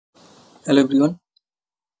Hello everyone,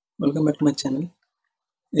 welcome back to my channel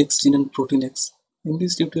Xgene and proteinX. In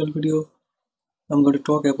this tutorial video, I'm going to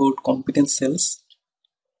talk about competence cells.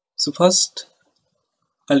 So first,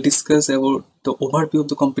 I'll discuss about the overview of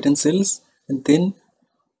the competence cells, and then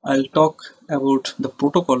I'll talk about the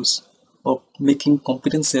protocols of making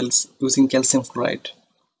competence cells using calcium chloride.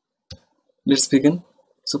 Let's begin.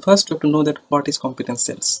 So first, we have to know that what is competence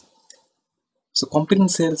cells. So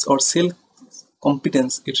competence cells or cell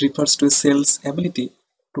competence, it refers to a cell's ability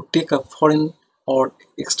to take up foreign or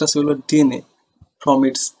extracellular DNA from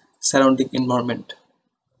its surrounding environment.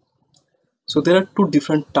 So there are two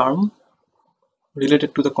different terms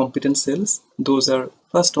related to the competence cells. Those are,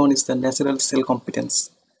 first one is the natural cell competence,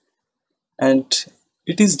 and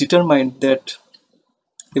it is determined that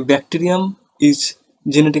a bacterium is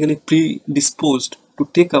genetically predisposed to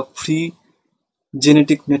take up free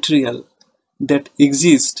genetic material that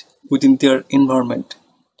exists within their environment.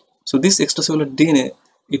 So this extracellular DNA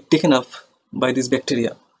is taken up by this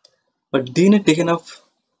bacteria, but DNA taken up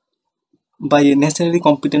by naturally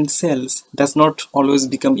competent cells does not always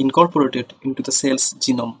become incorporated into the cell's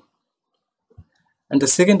genome. And the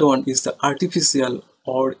second one is the artificial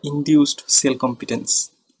or induced cell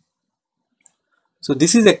competence. So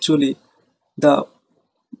this is actually the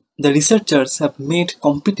researchers have made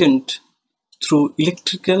competent through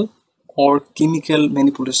electrical or chemical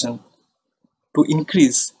manipulation to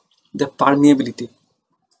increase the permeability.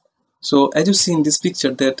 So as you see in this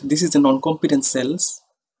picture, that this is the non-competent cells,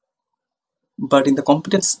 but in the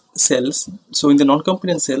competent cells, so in the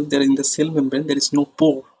non-competent cell, there in the cell membrane there is no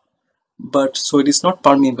pore, but so it is not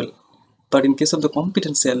permeable. But in case of the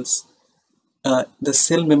competent cells, the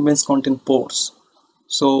cell membranes contain pores,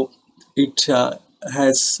 so it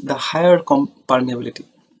has the higher permeability.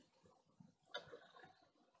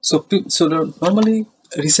 So normally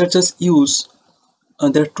researchers use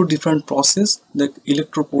there are two different processes, like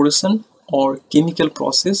electroporation or chemical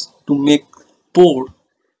process, to make pore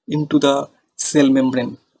into the cell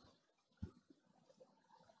membrane.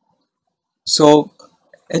 So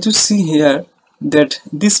as you see here, that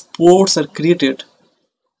these pores are created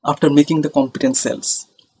after making the competent cells,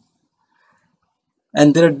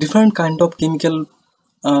 and there are different kind of chemical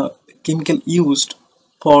used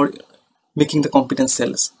for making the competent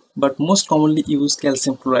cells, but most commonly use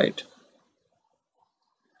calcium chloride.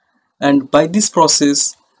 And by this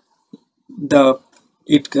process, the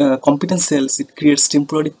competent cells, it creates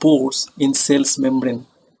temporary pores in cell's membrane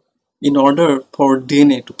in order for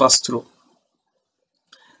DNA to pass through.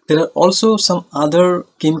 There are also some other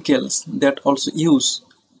chemicals that also use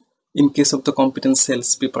in case of the competent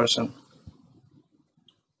cells preparation.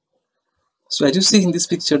 So as you see in this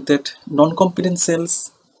picture, that non-competent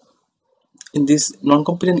cells, in this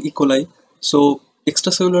non-competent E. coli, so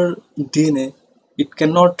extracellular DNA, it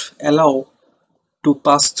cannot allow to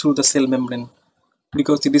pass through the cell membrane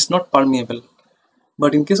because it is not permeable.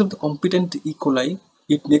 But in case of the competent E. coli,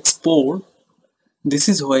 it makes pore. This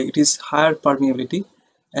is why it is higher permeability,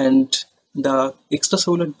 and the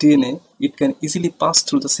extracellular DNA, it can easily pass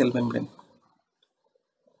through the cell membrane.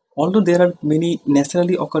 Although there are many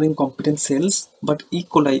naturally occurring competent cells, but E.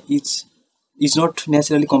 coli is not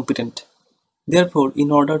naturally competent. Therefore,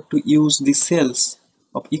 in order to use the cells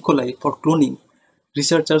of E. coli for cloning,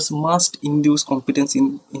 researchers must induce competence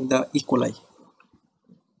in the E. coli.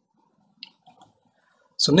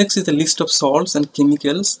 So next is the list of salts and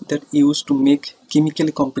chemicals that used to make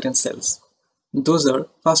chemically competent cells. Those are,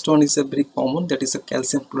 first one is a very common, that is a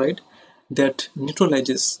calcium chloride that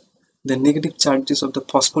neutralizes the negative charges of the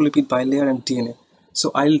phospholipid bilayer and DNA.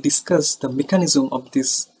 So I'll discuss the mechanism of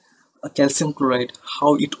this calcium chloride,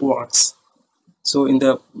 how it works. So in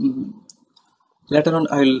the later on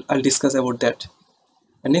I'll discuss about that.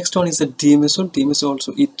 And next one is the DMSO. DMSO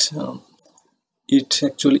also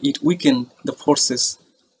it weakens the forces.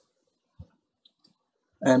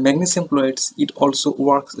 And magnesium chlorides, it also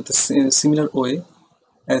works in the similar way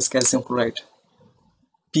as calcium chloride.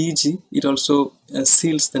 PEG, it also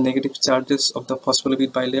seals the negative charges of the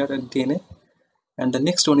phospholipid bilayer and DNA. And the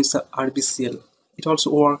next one is the RBCl. It also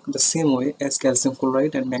works the same way as calcium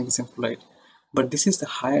chloride and magnesium chloride, but this is the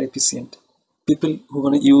higher efficient. People who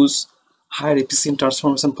want to use higher efficient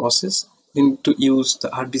transformation process, they need to use the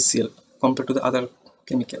RBCl compared to the other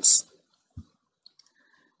chemicals.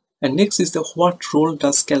 And next is the what role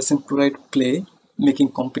does calcium chloride play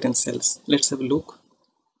making competent cells. Let's have a look.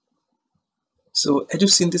 So as you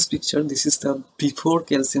see in this picture, this is the before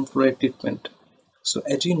calcium chloride treatment. So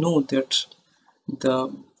as you know that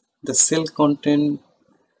the cell contain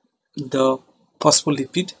the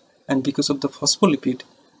phospholipid, and because of the phospholipid,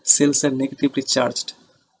 cells are negatively charged.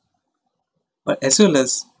 But as well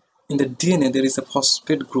as in the DNA there is a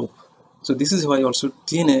phosphate group. So this is why also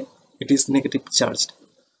DNA it is negative charged.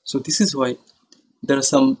 So this is why there are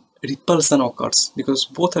some repulsion occurs because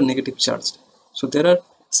both are negative charged. So there are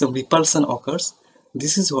some repulsion occurs.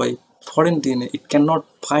 This is why foreign DNA it cannot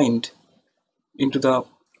bind into the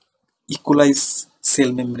E. coli's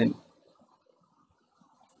cell membrane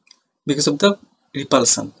because of the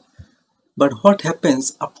repulsion. But what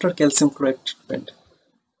happens after calcium chloride treatment?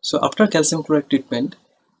 So after calcium chloride treatment,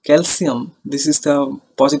 calcium, this is the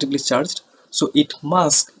positively charged, so it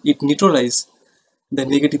neutralize the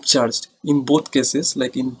negative charged in both cases,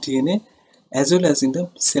 like in DNA as well as in the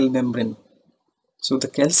cell membrane. So the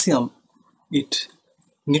calcium it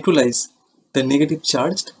neutralize the negative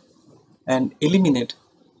charged and eliminate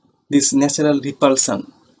this natural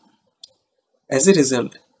repulsion. As a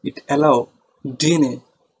result, it allow DNA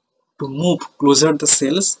to move closer the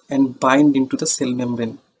cells and bind into the cell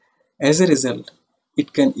membrane. As a result,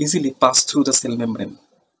 it can easily pass through the cell membrane.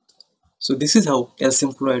 So this is how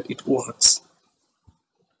calcium chloride it works.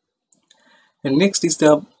 And next is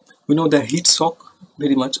the the heat shock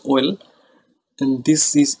very much well, and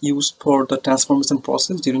this is used for the transformation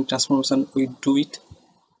process. During transformation we do it.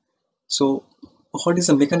 So what is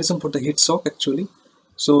the mechanism for the heat shock actually?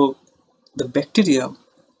 So the bacteria,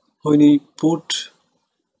 when we put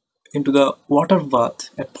into the water bath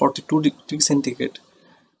at 42 degrees centigrade,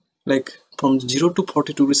 like from 0 to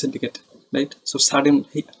 42 degrees centigrade, right? So sudden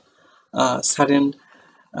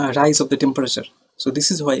rise of the temperature. So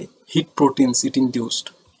this is why heat proteins it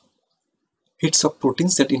induced, heat shock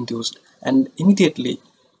proteins that induced, and immediately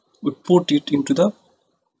we put it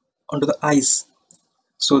onto the ice.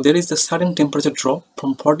 So there is the sudden temperature drop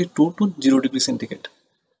from 42 to 0 degrees centigrade.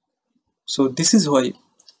 So this is why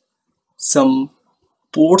some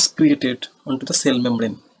pores created onto the cell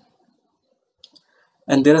membrane.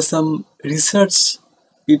 And there are some research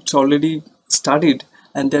it's already studied,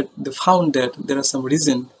 and that they found that there are some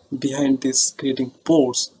reason behind this creating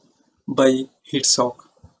pores by heat shock,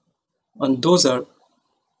 and those are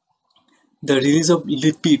the release of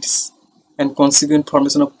lipids and consequent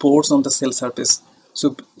formation of pores on the cell surface.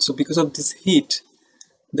 So because of this heat,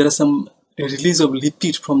 there are some release of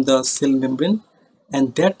lipid from the cell membrane,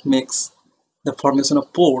 and that makes the formation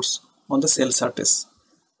of pores on the cell surface.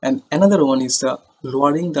 And another one is the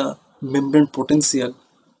lowering the membrane potential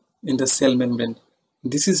in the cell membrane.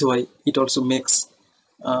 This is why it also makes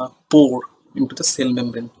pore into the cell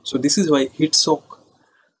membrane. So this is why heat shock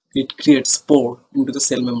it creates pore into the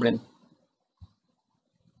cell membrane.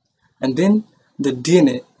 And then the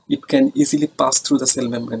DNA it can easily pass through the cell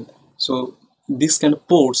membrane. So this kind of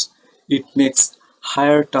pores it makes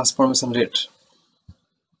higher transformation rate.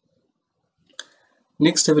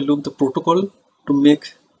 Next, I will look the protocol to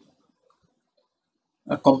make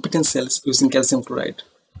competence cells using calcium chloride.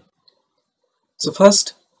 So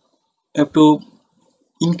first, I have to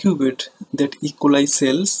incubate that E. coli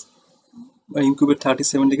cells. I incubate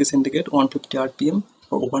 37 degrees centigrade, 150 rpm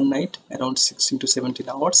for overnight, around 16 to 17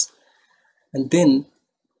 hours. And then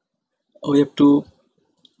we have to,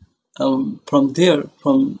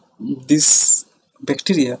 from this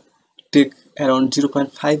bacteria, take around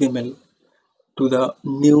 0.5 ml to the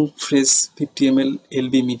new fresh 50 ml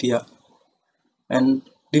LB media. And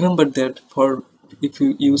remember that if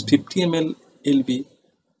you use 50 ml LB,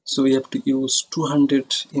 so we have to use 200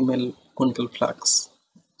 ml conical flux,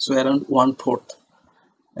 so around 1/4.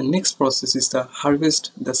 And next process is to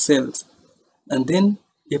harvest the cells, and then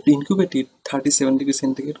you have to incubate it 37 degrees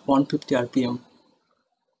centigrade, 150 rpm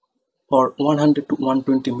for 100 to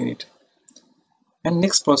 120 minutes. And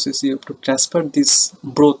next process, you have to transfer this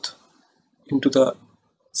broth into the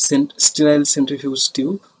sterile centrifuge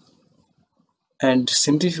tube and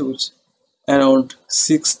centrifuge around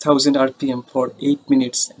 6000 rpm for 8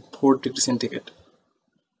 minutes at 4 degrees centigrade.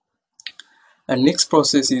 And next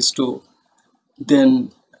process is to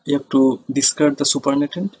then you have to discard the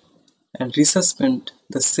supernatant and resuspend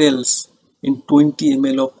the cells in 20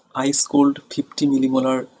 ml of ice cold 50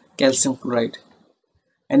 millimolar calcium chloride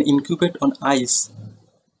and incubate on ice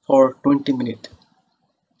for 20 minutes.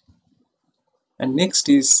 And next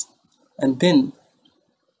is, and then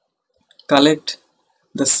collect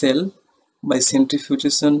the cell by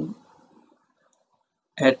centrifugation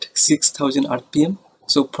at 6000 rpm.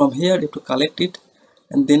 So from here you have to collect it,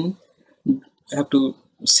 and then you have to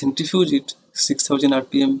centrifuge it 6000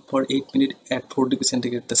 rpm for 8 minutes at 4 degrees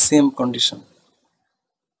centigrade, the same condition.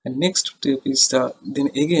 And next step is then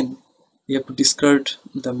again you have to discard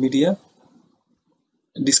the media,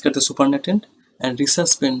 discard the supernatant, and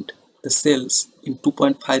resuspend the cells in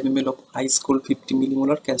 2.5 ml of ice cold 50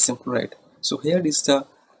 millimolar calcium chloride. So here is the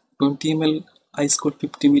 20 ml I scored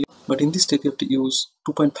 50 million, but in this step you have to use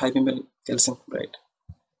 2.5 ml calcium chloride.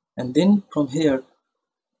 And then from here,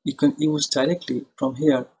 you can use directly from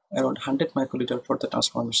here around 100 microliter for the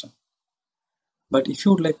transformation. But if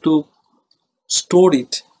you would like to store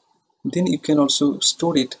it, then you can also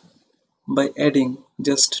store it by adding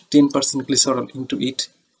just 10% glycerol into it,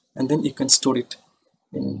 and then you can store it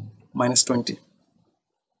in -20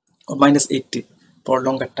 or -80 for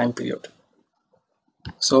longer time period.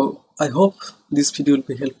 So I hope this video will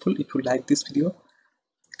be helpful. If you like this video,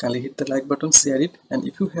 kindly hit the like button, share it, and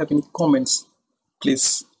if you have any comments,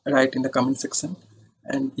 please write in the comment section.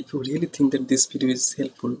 And if you really think that this video is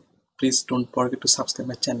helpful, please don't forget to subscribe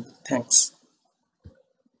my channel. Thanks.